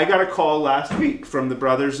 I got a call last week from the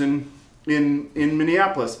brothers in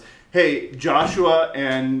Minneapolis. Hey, Joshua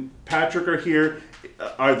and Patrick are here.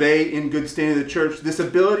 Are they in good standing of the church? This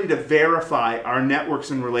ability to verify our networks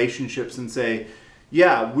and relationships and say,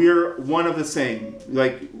 yeah, we're one of the same.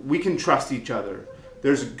 Like, we can trust each other.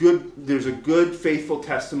 There's a good, faithful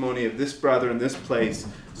testimony of this brother in this place,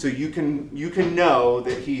 so you can know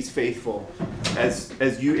that he's faithful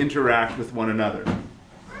as you interact with one another.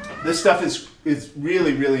 This stuff is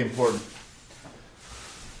really, really important.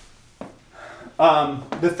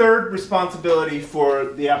 The third responsibility for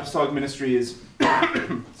the apostolic ministry is,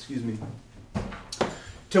 excuse me,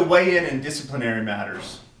 to weigh in disciplinary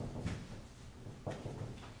matters.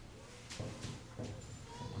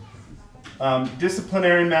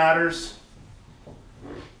 Disciplinary matters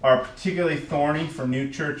are particularly thorny for new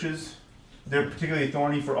churches. They're particularly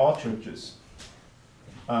thorny for all churches.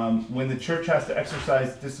 When the church has to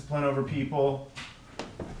exercise discipline over people,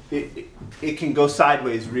 it can go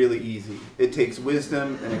sideways really easy. It takes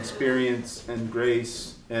wisdom and experience and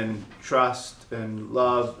grace and trust and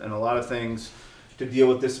love and a lot of things to deal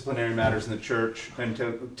with disciplinary matters in the church and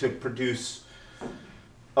to produce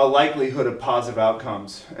a likelihood of positive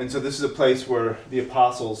outcomes. And so this is a place where the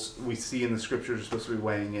apostles we see in the scriptures are supposed to be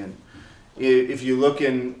weighing in. If you look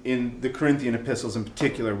in the Corinthian epistles in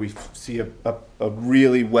particular, we see a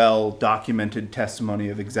really well documented testimony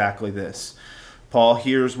of exactly this. Paul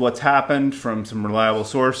hears what's happened from some reliable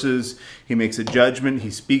sources. He makes a judgment.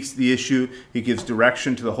 He speaks to the issue. He gives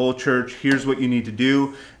direction to the whole church. Here's what you need to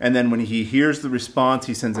do. And then when he hears the response,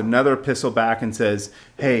 he sends another epistle back and says,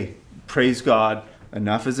 hey, praise God.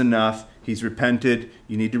 Enough is enough. He's repented.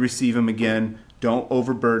 You need to receive him again. Don't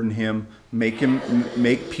overburden him.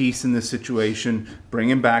 Make peace in this situation. Bring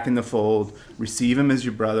him back in the fold. Receive him as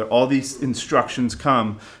your brother. All these instructions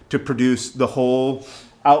come to produce the whole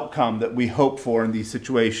outcome that we hope for in these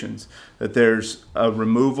situations. That there's a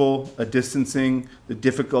removal, a distancing, the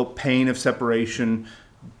difficult pain of separation,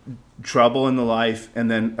 trouble in the life, and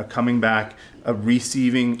then a coming back, a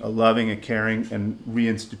receiving, a loving, a caring, and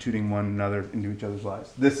reinstituting one another into each other's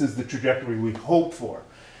lives. This is the trajectory we hope for.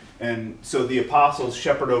 And so the apostles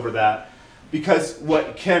shepherd over that, because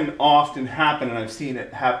what can often happen, and I've seen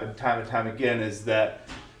it happen time and time again, is that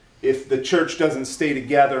if the church doesn't stay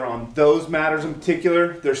together on those matters in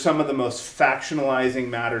particular, they're some of the most factionalizing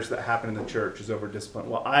matters that happen in the church is over discipline.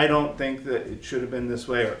 Well, I don't think that it should have been this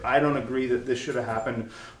way, or I don't agree that this should have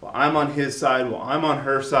happened. Well, I'm on his side, well, I'm on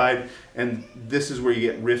her side, and this is where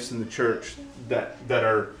you get rifts in the church that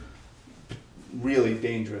are really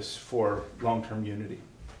dangerous for long-term unity.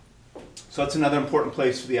 So that's another important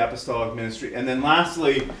place for the apostolic ministry. And then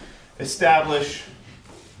lastly, establish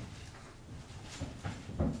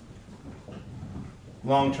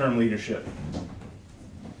long-term leadership.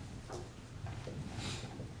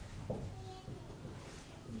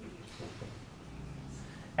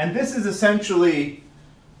 And this is essentially,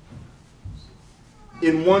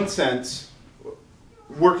 in one sense,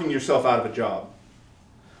 working yourself out of a job.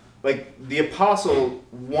 Like, the apostle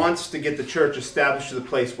wants to get the church established to the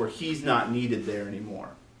place where he's not needed there anymore.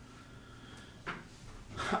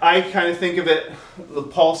 I kind of think of it,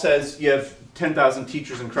 Paul says you have 10,000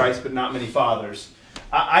 teachers in Christ, but not many fathers.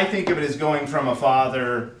 I think of it as going from a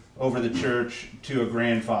father over the church to a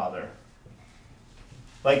grandfather.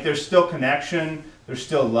 Like, there's still connection, there's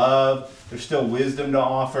still love, there's still wisdom to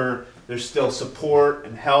offer, there's still support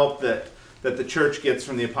and help that the church gets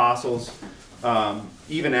from the apostles,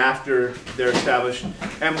 even after they're established.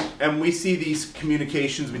 And we see these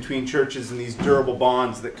communications between churches and these durable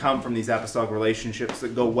bonds that come from these apostolic relationships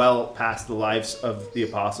that go well past the lives of the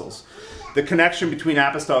apostles. The connection between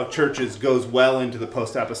apostolic churches goes well into the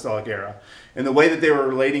post-apostolic era. And the way that they were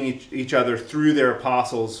relating each other through their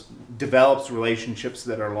apostles develops relationships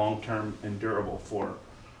that are long-term and durable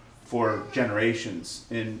for generations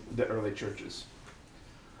in the early churches.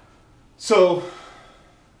 So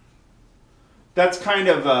that's kind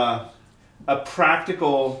of a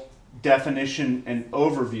practical definition and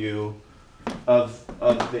overview of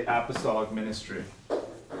the apostolic ministry.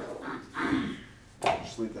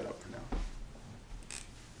 Just leave that up for now.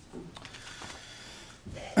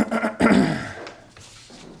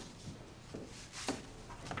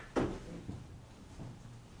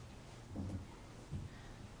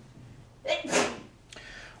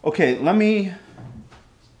 Okay,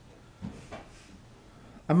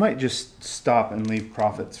 I might just stop and leave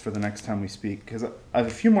prophets for the next time we speak, because I have a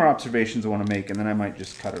few more observations I want to make, and then I might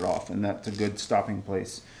just cut it off, and that's a good stopping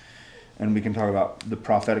place. And we can talk about the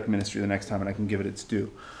prophetic ministry the next time, and I can give it its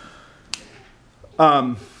due.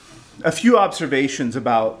 A few observations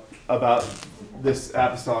about this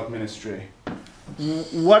apostolic ministry.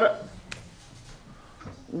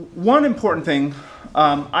 One important thing,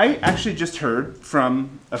 I actually just heard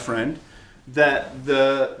from a friend that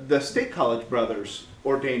the State College brothers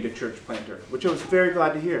ordained a church planter, which I was very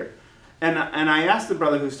glad to hear. And I asked the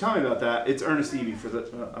brother who's telling me about that. It's Ernest Evie for the.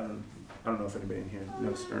 I don't know if anybody in here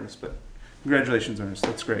knows Ernest, but congratulations, Ernest.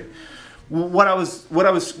 That's great. What I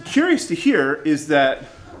was curious to hear is that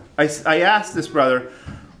I asked this brother,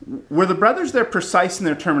 were the brothers there precise in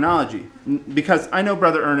their terminology? Because I know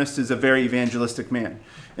Brother Ernest is a very evangelistic man,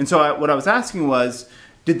 and so what I was asking was,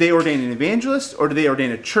 did they ordain an evangelist or did they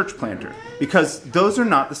ordain a church planter? Because those are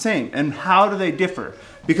not the same. And how do they differ?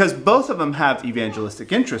 Because both of them have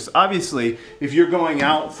evangelistic interests. Obviously, if you're going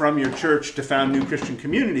out from your church to found new Christian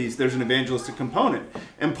communities, there's an evangelistic component.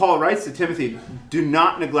 And Paul writes to Timothy, do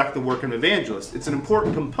not neglect the work of an evangelist. It's an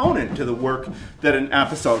important component to the work that an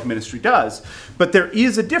apostolic ministry does. But there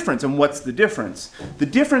is a difference. And what's the difference? The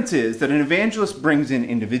difference is that an evangelist brings in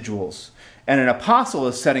individuals, and an apostle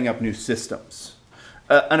is setting up new systems.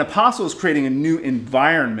 An apostle is creating a new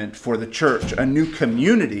environment for the church, a new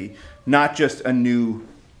community, not just a new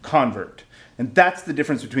convert. And that's the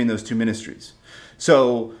difference between those two ministries.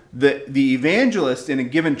 So the evangelist in a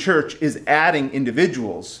given church is adding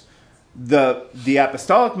individuals. The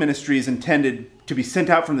apostolic ministry is intended to be sent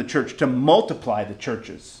out from the church to multiply the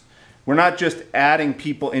churches. We're not just adding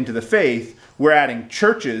people into the faith, we're adding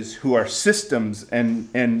churches who are systems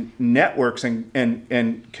and networks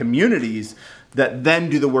and communities that then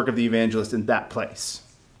do the work of the evangelist in that place.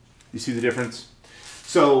 You see the difference?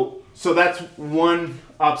 So that's one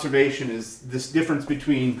observation, is this difference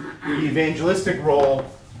between the evangelistic role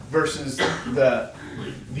versus the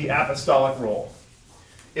apostolic role.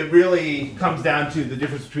 It really comes down to the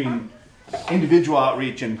difference between individual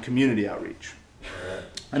outreach and community outreach.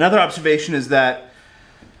 Another observation is that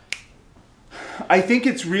I think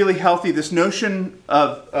it's really healthy, this notion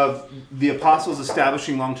of the apostles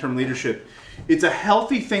establishing long-term leadership. It's a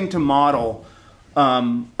healthy thing to model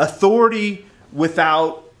authority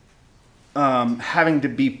without having to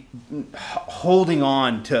be holding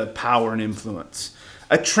on to power and influence.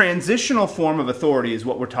 A transitional form of authority is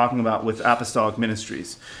what we're talking about with apostolic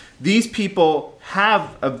ministries. These people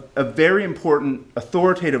have a very important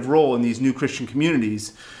authoritative role in these new Christian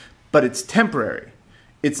communities, but it's temporary.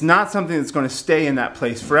 It's not something that's going to stay in that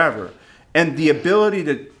place forever. And the ability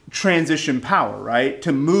to transition power, right,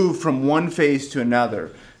 to move from one phase to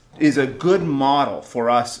another, is a good model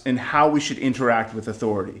for us in how we should interact with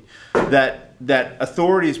authority. That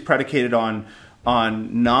authority is predicated on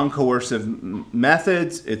non-coercive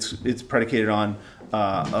methods. It's predicated on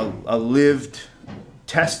a lived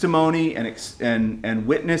testimony and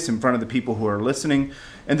witness in front of the people who are listening.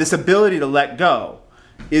 And this ability to let go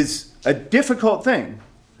is a difficult thing,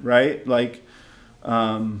 right? Like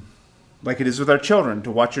it is with our children,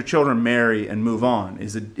 to watch your children marry and move on.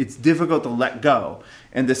 It's difficult to let go.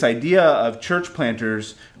 And this idea of church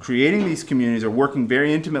planters creating these communities or working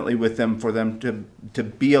very intimately with them for them to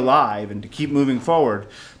be alive and to keep moving forward,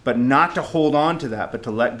 but not to hold on to that, but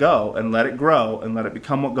to let go and let it grow and let it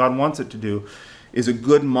become what God wants it to do, is a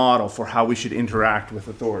good model for how we should interact with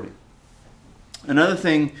authority. Another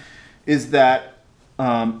thing is that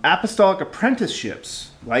apostolic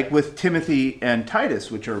apprenticeships, like with Timothy and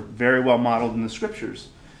Titus, which are very well modeled in the scriptures,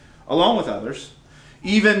 along with others,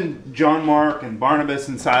 even John Mark and Barnabas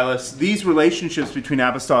and Silas, these relationships between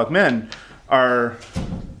apostolic men are,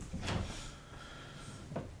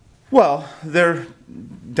 well, they're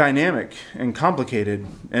dynamic and complicated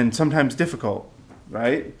and sometimes difficult,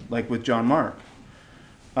 right? Like with John Mark.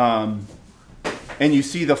 And you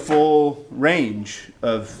see the full range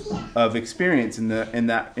of experience in that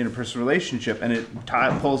interpersonal relationship, and it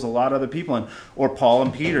pulls a lot of other people in, or Paul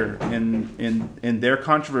and Peter in their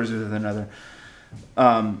controversies with one another.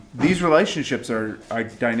 These relationships are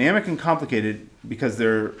dynamic and complicated because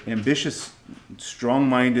they're ambitious,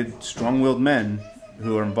 strong-minded, strong-willed men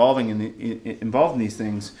who are involved in these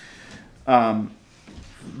things.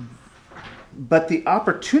 But the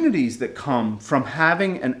opportunities that come from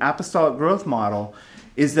having an apostolic growth model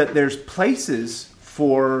is that there's places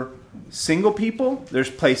for single people, there's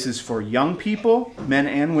places for young people, men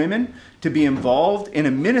and women, to be involved in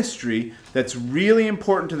a ministry that's really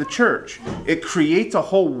important to the church. It creates a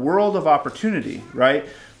whole world of opportunity, right?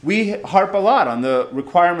 We harp a lot on the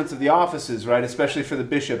requirements of the offices, right? Especially for the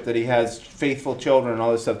bishop, that he has faithful children and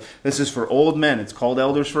all this stuff. This is for old men. It's called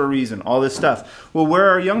elders for a reason, all this stuff. Well, where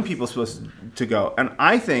are young people supposed to go? And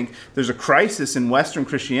I think there's a crisis in Western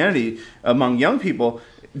Christianity among young people,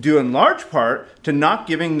 due in large part to not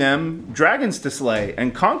giving them dragons to slay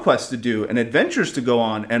and conquests to do and adventures to go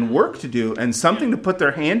on and work to do and something to put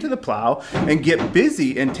their hand to the plow and get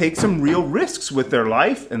busy and take some real risks with their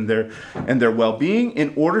life and their well-being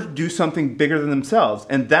in order to do something bigger than themselves.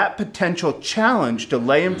 And that potential challenge to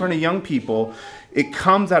lay in front of young people, it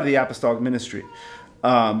comes out of the apostolic ministry.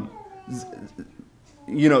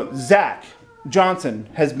 Zach Johnson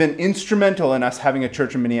has been instrumental in us having a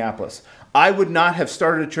church in Minneapolis. I would not have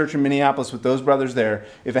started a church in Minneapolis with those brothers there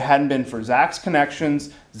if it hadn't been for Zach's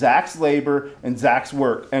connections, Zach's labor, and Zach's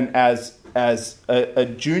work. And as a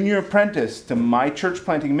junior apprentice to my church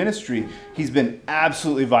planting ministry, he's been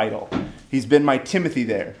absolutely vital. He's been my Timothy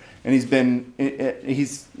there. And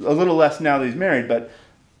he's a little less now that he's married,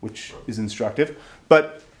 which is instructive.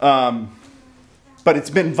 But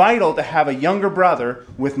it's been vital to have a younger brother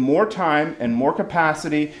with more time and more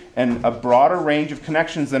capacity and a broader range of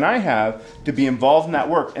connections than I have to be involved in that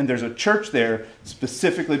work. And there's a church there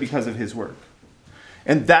specifically because of his work.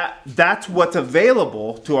 And that's what's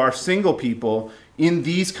available to our single people in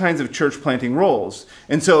these kinds of church planting roles.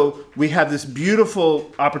 And so we have this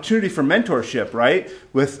beautiful opportunity for mentorship, right?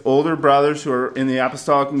 With older brothers who are in the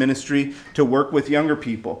apostolic ministry to work with younger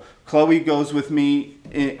people. Chloe goes with me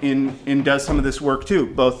and does some of this work too,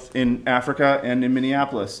 both in Africa and in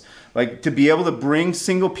Minneapolis. Like, to be able to bring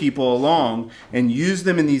single people along and use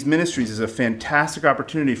them in these ministries is a fantastic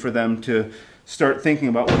opportunity for them to start thinking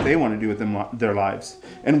about what they want to do with their lives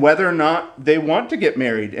and whether or not they want to get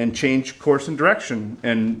married and change course and direction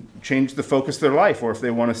and change the focus of their life, or if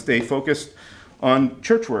they want to stay focused on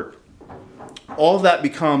church work. All of that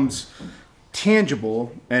becomes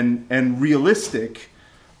tangible and realistic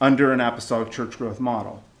under an apostolic church growth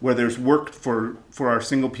model, where there's work for our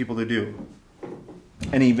single people to do,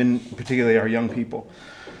 and even particularly our young people.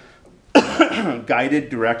 Guided,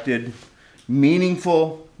 directed,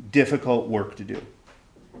 meaningful, difficult work to do.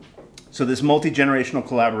 So this multi-generational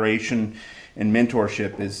collaboration and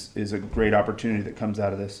mentorship is a great opportunity that comes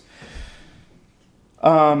out of this.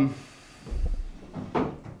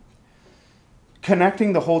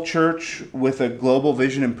 Connecting the whole church with a global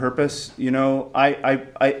vision and purpose,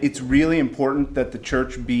 it's really important that the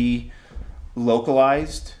church be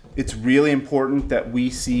localized. It's really important that we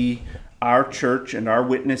see our church and our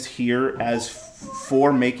witness here as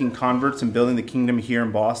for making converts and building the kingdom here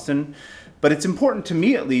in Boston. But it's important to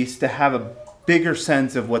me, at least, to have a bigger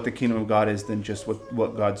sense of what the kingdom of God is than just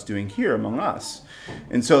what God's doing here among us.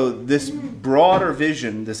 And so this broader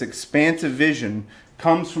vision, this expansive vision,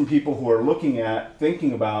 comes from people who are looking at,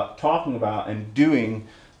 thinking about, talking about, and doing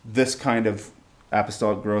this kind of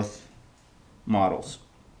apostolic growth models.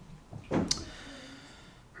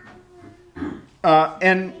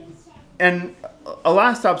 And a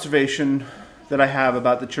last observation that I have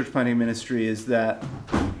about the church planting ministry is that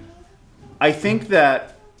I think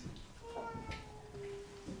that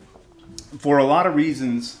for a lot of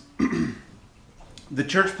reasons, the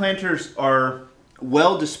church planters are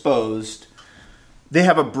well disposed. They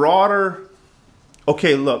have a broader,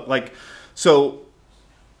 so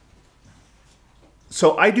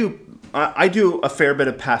I do a fair bit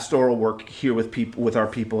of pastoral work here with our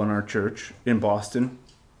people in our church in Boston.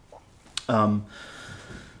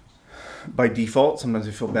 By default, sometimes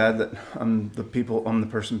I feel bad that I'm the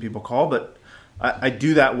person people call, but I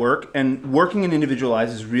do that work, and working in individual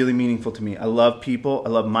lives is really meaningful to me. I love people. I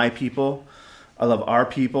love my people. I love our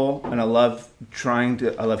people, and I love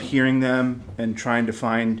hearing them and trying to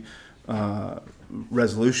find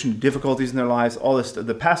resolution to difficulties in their lives. All this,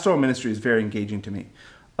 the pastoral ministry is very engaging to me.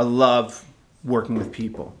 I love working with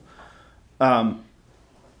people. But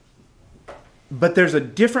there's a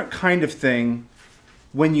different kind of thing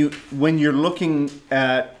when you're looking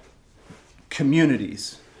at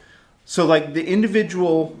communities. So like the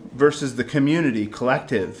individual versus the community,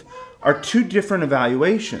 collective, are two different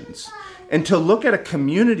evaluations. And to look at a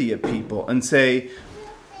community of people and say,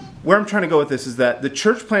 where I'm trying to go with this is that the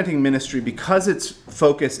church planting ministry, because its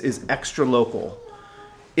focus is extra local,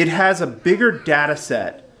 it has a bigger data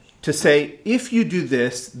set to say, if you do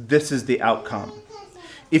this, this is the outcome.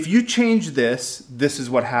 If you change this, this is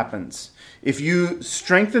what happens. if you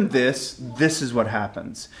strengthen this, this is what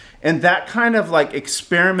happens. And that kind of like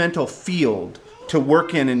experimental field to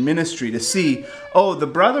work in ministry, to see, oh, the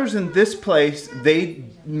brothers in this place, they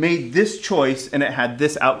made this choice and it had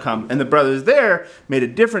this outcome. And the brothers there made a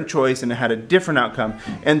different choice and it had a different outcome.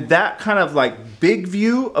 And that kind of like big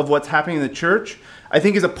view of what's happening in the church, I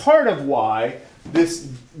think is a part of why this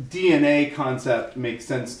DNA concept makes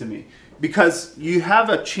sense to me. Because you have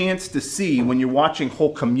a chance to see, when you're watching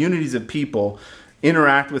whole communities of people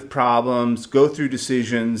interact with problems, go through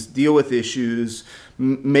decisions, deal with issues,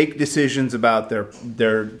 make decisions about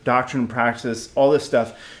their doctrine and practice, all this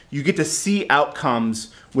stuff, you get to see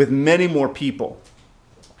outcomes with many more people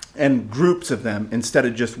and groups of them instead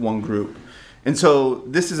of just one group. And so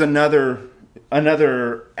this is another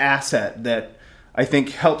asset that I think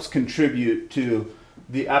helps contribute to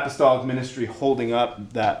the apostolic ministry holding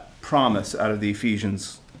up that promise out of the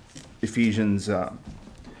Ephesians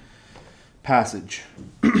passage.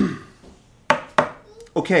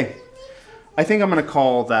 Okay, I think I'm going to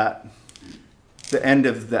call that the end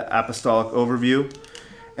of the apostolic overview.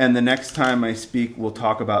 And the next time I speak, we'll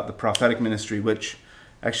talk about the prophetic ministry, which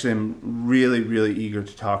actually I'm really, really eager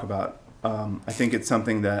to talk about. I think it's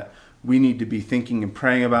something that we need to be thinking and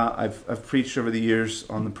praying about. I've preached over the years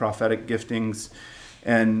on the prophetic giftings,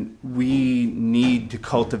 and we need to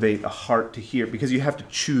cultivate a heart to hear, because you have to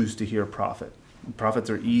choose to hear a prophet. Prophets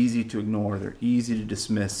are easy to ignore, they're easy to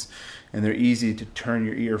dismiss, and they're easy to turn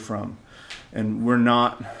your ear from. And we're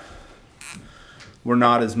not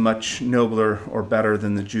as much nobler or better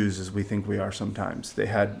than the Jews as we think we are sometimes. They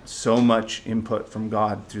had so much input from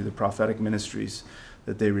God through the prophetic ministries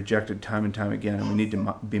that they rejected time and time again, and we need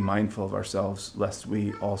to be mindful of ourselves lest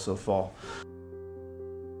we also fall.